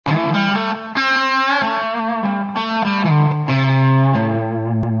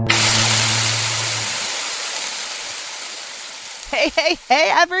Hey,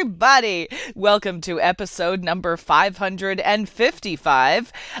 everybody! Welcome to episode number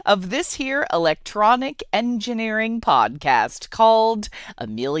 555 of this here electronic engineering podcast called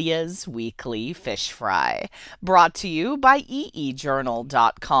Amelia's Weekly Fish Fry, brought to you by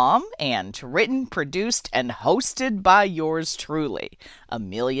eejournal.com and written, produced, and hosted by yours truly,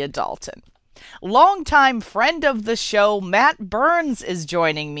 Amelia Dalton. Longtime friend of the show, Matt Burns, is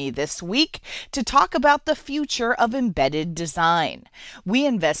joining me this week to talk about the future of embedded design. We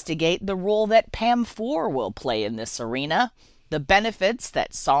investigate the role that PAM4 will play in this arena, the benefits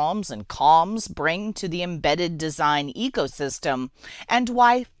that SOMs and COMs bring to the embedded design ecosystem, and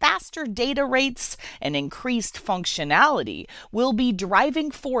why faster data rates and increased functionality will be driving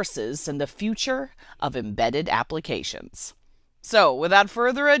forces in the future of embedded applications. So, without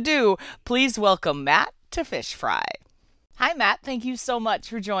further ado, please welcome Matt to Fish Fry. Hi, Matt. Thank you so much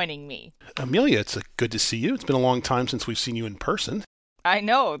for joining me. Amelia, it's good to see you. It's been a long time since we've seen you in person. I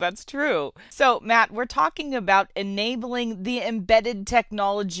know, that's true. So, Matt, we're talking about enabling the embedded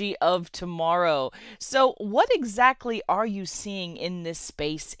technology of tomorrow. So, what exactly are you seeing in this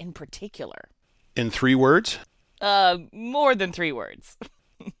space in particular? In 3 words? More than 3 words.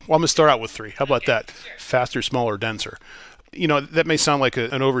 Well, I'm going to start out with 3. How about that? Sure. Faster, smaller, denser. You know, that may sound like an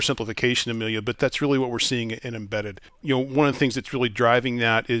oversimplification, Amelia, but that's really what we're seeing in embedded. You know, one of the things that's really driving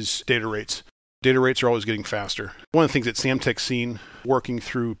that is data rates. Data rates are always getting faster. One of the things that Samtec's seen working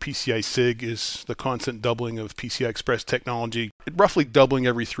through PCI SIG is the constant doubling of PCI Express technology, roughly doubling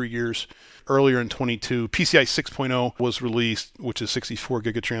every 3 years. Earlier in 22, PCI 6.0 was released, which is 64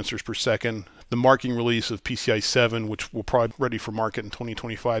 gigatransfers per second. The marking release of PCI 7, which will probably be ready for market in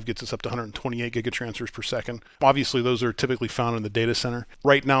 2025, gets us up to 128 gigatransfers per second. Obviously, those are typically found in the data center.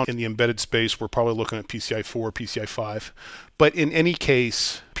 Right now, in the embedded space, we're probably looking at PCI 4, PCI 5. But in any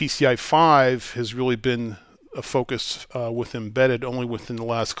case, PCI 5 has really been a focus with embedded only within the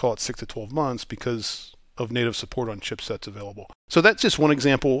last, call it 6 to 12 months, because of native support on chipsets available. So that's just one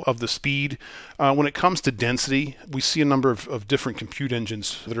example of the speed. When it comes to density, we see a number of different compute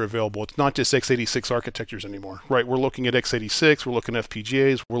engines that are available. It's not just x86 architectures anymore, right? We're looking at x86, we're looking at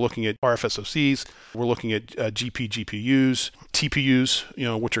FPGAs, we're looking at RFSoCs, we're looking at GPUs, TPUs, you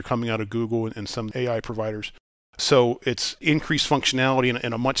know, which are coming out of Google and some AI providers. So it's increased functionality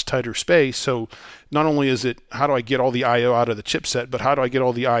in a much tighter space. So not only is it how do I get all the I/O out of the chipset, but how do I get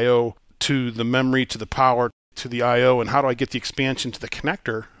all the I/O to the memory, to the power, to the I/O, and how do I get the expansion to the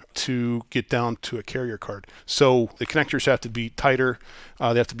connector to get down to a carrier card? So the connectors have to be tighter, they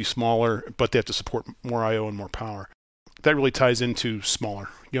have to be smaller, but they have to support more I/O and more power. That really ties into smaller.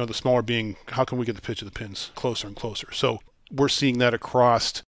 You know, the smaller being how can we get the pitch of the pins closer and closer? So we're seeing that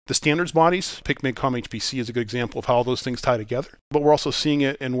across the standards bodies. PIC, Comm HPC is a good example of how those things tie together. But we're also seeing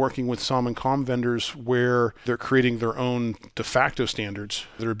it and working with SOM and COM vendors where they're creating their own de facto standards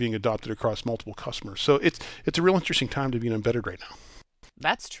that are being adopted across multiple customers. So it's a real interesting time to be embedded right now.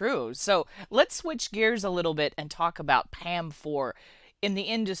 That's true. So let's switch gears a little bit and talk about PAM4 in the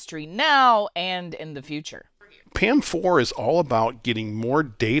industry now and in the future. PAM4 is all about getting more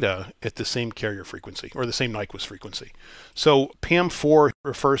data at the same carrier frequency or the same Nyquist frequency. So PAM4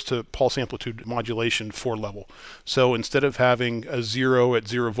 refers to pulse amplitude modulation 4 level. So instead of having a 0 at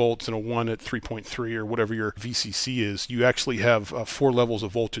 0 volts and a 1 at 3.3 or whatever your VCC is, you actually have 4 levels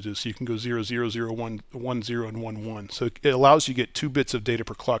of voltages. So you can go 0, 0, 0, 1, 1, 0, and 1, 1. So it allows you to get 2 bits of data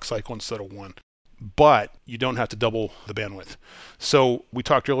per clock cycle instead of 1. But you don't have to double the bandwidth. So we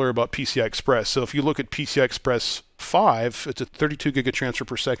talked earlier about PCI Express. So if you look at PCI Express 5, it's a 32 gigatransfer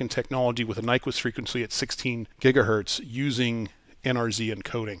per second technology with a Nyquist frequency at 16 gigahertz using NRZ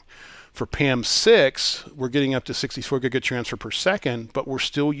encoding. For PAM6, we're getting up to 64 gigatransfer per second, but we're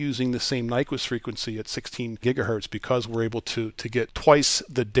still using the same Nyquist frequency at 16 gigahertz because we're able to get twice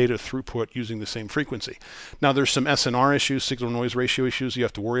the data throughput using the same frequency. Now, there's some SNR issues, signal noise ratio issues you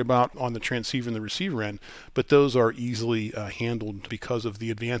have to worry about on the transceiver and the receiver end, but those are easily handled because of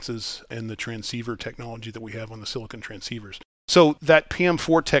the advances in the transceiver technology that we have on the silicon transceivers. So that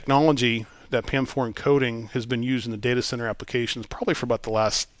PAM4 technology, that PAM4 encoding, has been used in the data center applications probably for about the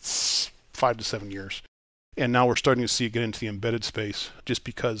last 5 to 7 years. And now we're starting to see it get into the embedded space just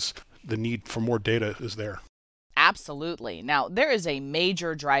because the need for more data is there. Absolutely. Now, there is a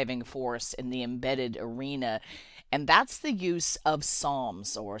major driving force in the embedded arena, and that's the use of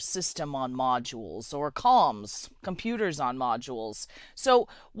SOMs, or system on modules, or COMs, computers on modules. So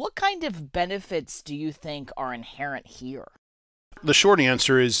what kind of benefits do you think are inherent here? The short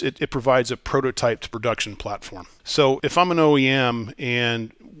answer is it provides a prototype to production platform. So if I'm an OEM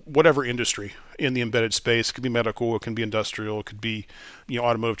and whatever industry in the embedded space, it could be medical, it can be industrial, it could be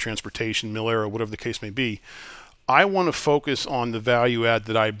automotive transportation, mil-aero, whatever the case may be, I want to focus on the value add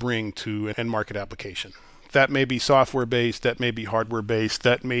that I bring to an end market application. That may be software based, that may be hardware based,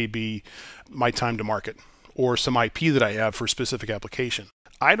 that may be my time to market, or some IP that I have for a specific application.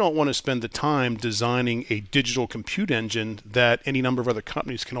 I don't want to spend the time designing a digital compute engine that any number of other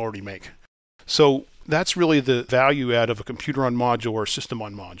companies can already make. So that's really the value add of a computer on module or a system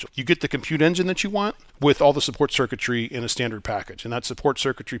on module. You get the compute engine that you want with all the support circuitry in a standard package. And that support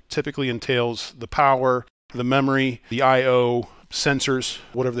circuitry typically entails the power, the memory, the I/O, sensors,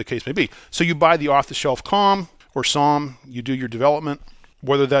 whatever the case may be. So you buy the off-the-shelf COM or SOM, you do your development,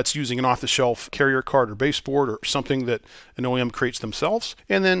 whether that's using an off-the-shelf carrier card or baseboard or something that an OEM creates themselves.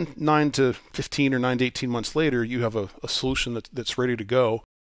 And then 9 to 15 or 9 to 18 months later, you have a solution that's ready to go,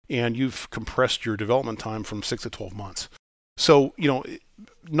 and you've compressed your development time from 6 to 12 months. So,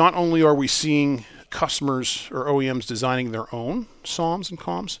 not only are we seeing customers or OEMs designing their own SOMs and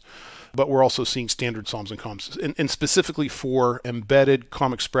COMs, but we're also seeing standard SOMs and COMs. And specifically for embedded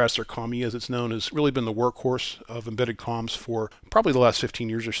COM Express, or COM-E as it's known, has really been the workhorse of embedded COMs for probably the last 15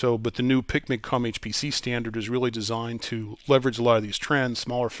 years or so. But the new PICMIG Comm HPC standard is really designed to leverage a lot of these trends,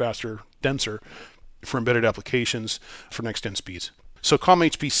 smaller, faster, denser, for embedded applications for next-gen speeds. So Comm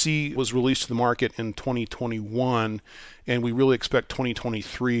HPC was released to the market in 2021, and we really expect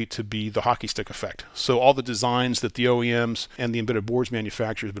 2023 to be the hockey stick effect. So all the designs that the OEMs and the embedded boards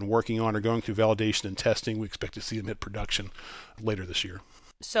manufacturers have been working on are going through validation and testing. We expect to see them hit production later this year.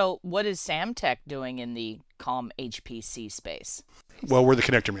 So what is Samtec doing in the Comm HPC space? Well, we're the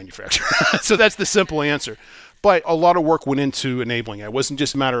connector manufacturer. So that's the simple answer. But a lot of work went into enabling it. It wasn't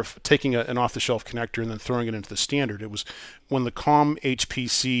just a matter of taking an off-the-shelf connector and then throwing it into the standard. It was when the Comm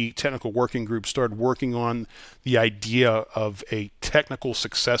HPC technical working group started working on the idea of a technical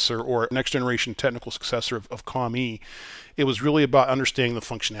successor or next-generation technical successor of COM-E, it was really about understanding the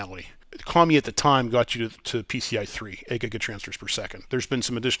functionality. COM-E at the time got you to PCI 3, 8 gigatransfers per second. There's been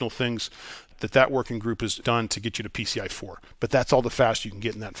some additional things that working group has done to get you to PCI 4, but that's all the fast you can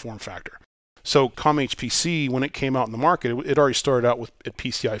get in that form factor. So Comm HPC, when it came out in the market, it already started out at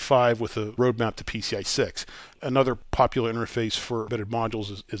PCI 5 with a roadmap to PCI 6. Another popular interface for embedded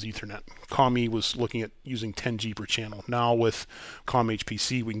modules is Ethernet. COM-E was looking at using 10G per channel. Now with Comm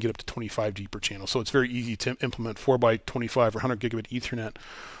HPC, we can get up to 25G per channel. So it's very easy to implement 4x25 or 100 gigabit Ethernet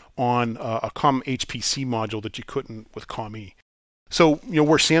on a Comm HPC module that you couldn't with COM-E. So,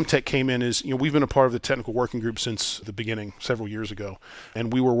 where Samtec came in is, we've been a part of the technical working group since the beginning, several years ago.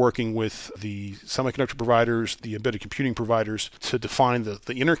 And we were working with the semiconductor providers, the embedded computing providers, to define the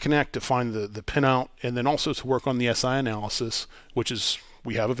interconnect, define the pinout, and then also to work on the SI analysis, which is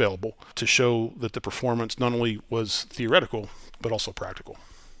we have available, to show that the performance not only was theoretical, but also practical.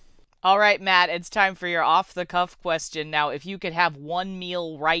 All right, Matt, it's time for your off-the-cuff question. Now, if you could have one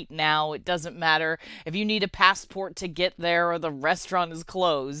meal right now, it doesn't matter if you need a passport to get there or the restaurant is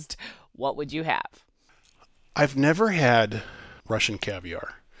closed, what would you have? I've never had Russian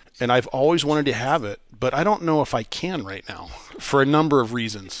caviar, and I've always wanted to have it, but I don't know if I can right now for a number of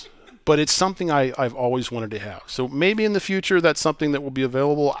reasons. But it's something I've always wanted to have. So maybe in the future that's something that will be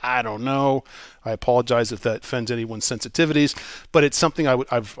available. I don't know. I apologize if that offends anyone's sensitivities, but it's something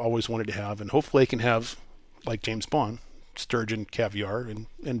I've always wanted to have, and hopefully I can have, like James Bond, sturgeon caviar and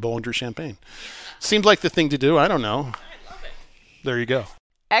Bollinger champagne. Seems like the thing to do. I don't know. I love it. There you go.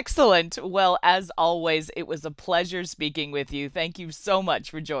 Excellent. Well, as always, it was a pleasure speaking with you. Thank you so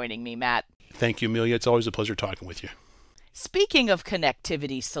much for joining me, Matt. Thank you, Amelia. It's always a pleasure talking with you. Speaking of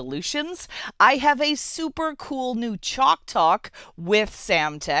connectivity solutions, I have a super cool new Chalk Talk with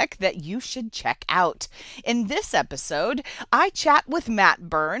Samtec that you should check out. In this episode, I chat with Matt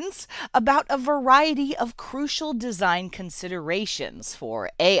Burns about a variety of crucial design considerations for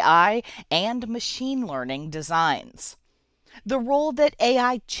AI and machine learning designs. The role that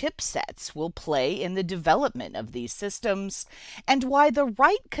AI chipsets will play in the development of these systems, and why the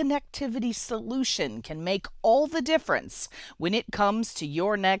right connectivity solution can make all the difference when it comes to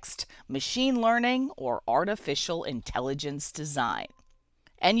your next machine learning or artificial intelligence design.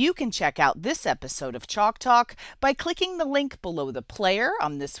 And you can check out this episode of Chalk Talk by clicking the link below the player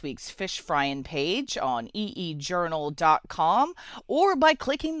on this week's Fish Fryin' page on eejournal.com, or by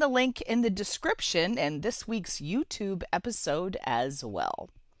clicking the link in the description in this week's YouTube episode as well.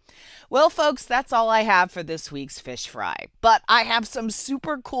 Well, folks, that's all I have for this week's Fish Fry. But I have some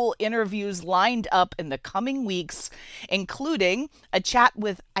super cool interviews lined up in the coming weeks, including a chat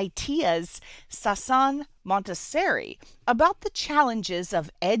with ITEA's Sasan Montessori about the challenges of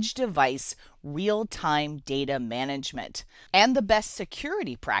edge device real-time data management and the best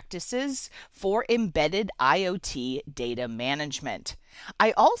security practices for embedded IoT data management.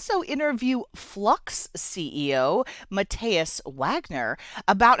 I also interview Flux CEO Matthias Wagner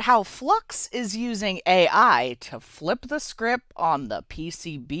about how Flux is using AI to flip the script on the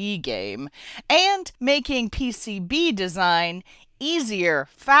PCB game and making PCB design easier,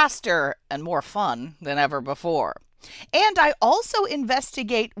 faster, and more fun than ever before. And I also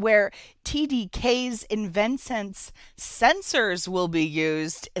investigate where TDK's InvenSense sensors will be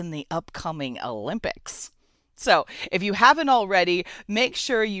used in the upcoming Olympics. So, if you haven't already, make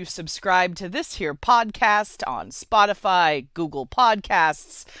sure you subscribe to this here podcast on Spotify, Google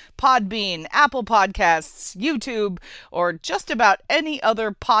Podcasts, Podbean, Apple Podcasts, YouTube, or just about any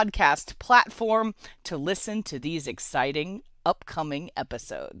other podcast platform to listen to these exciting upcoming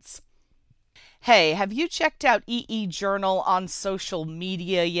episodes. Hey, have you checked out EE Journal on social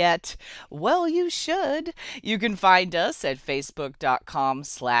media yet? Well, you should. You can find us at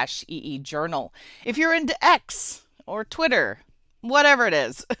facebook.com/EE Journal. If you're into X or Twitter, whatever it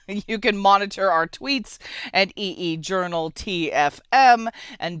is, you can monitor our tweets at EE Journal TFM.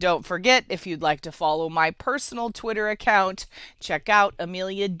 And don't forget, if you'd like to follow my personal Twitter account, check out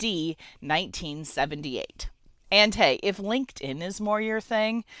Amelia D 1978. And hey, if LinkedIn is more your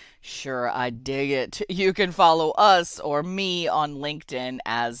thing, sure, I dig it. You can follow us or me on LinkedIn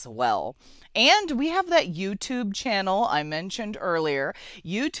as well. And we have that YouTube channel I mentioned earlier,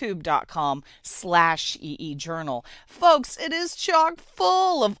 youtube.com/EE Journal. Folks, it is chock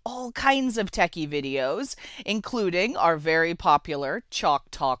full of all kinds of techie videos, including our very popular Chalk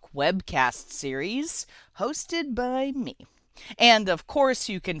Talk webcast series, hosted by me. And of course,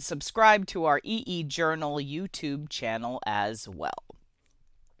 you can subscribe to our EE Journal YouTube channel as well.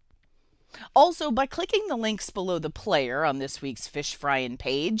 Also, by clicking the links below the player on this week's Fish Fryin'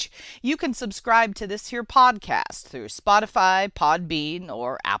 page, you can subscribe to this here podcast through Spotify, Podbean,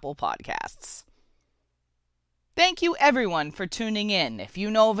 or Apple Podcasts. Thank you everyone for tuning in. If you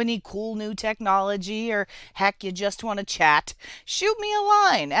know of any cool new technology or heck you just want to chat, shoot me a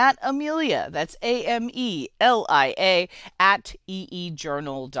line at Amelia, that's AMELIA, at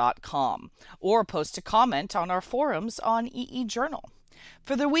eejournal.com, or post a comment on our forums on EE Journal.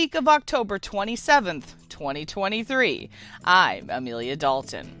 For the week of October 27th, 2023, I'm Amelia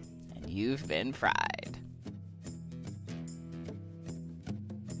Dalton, and you've been fried.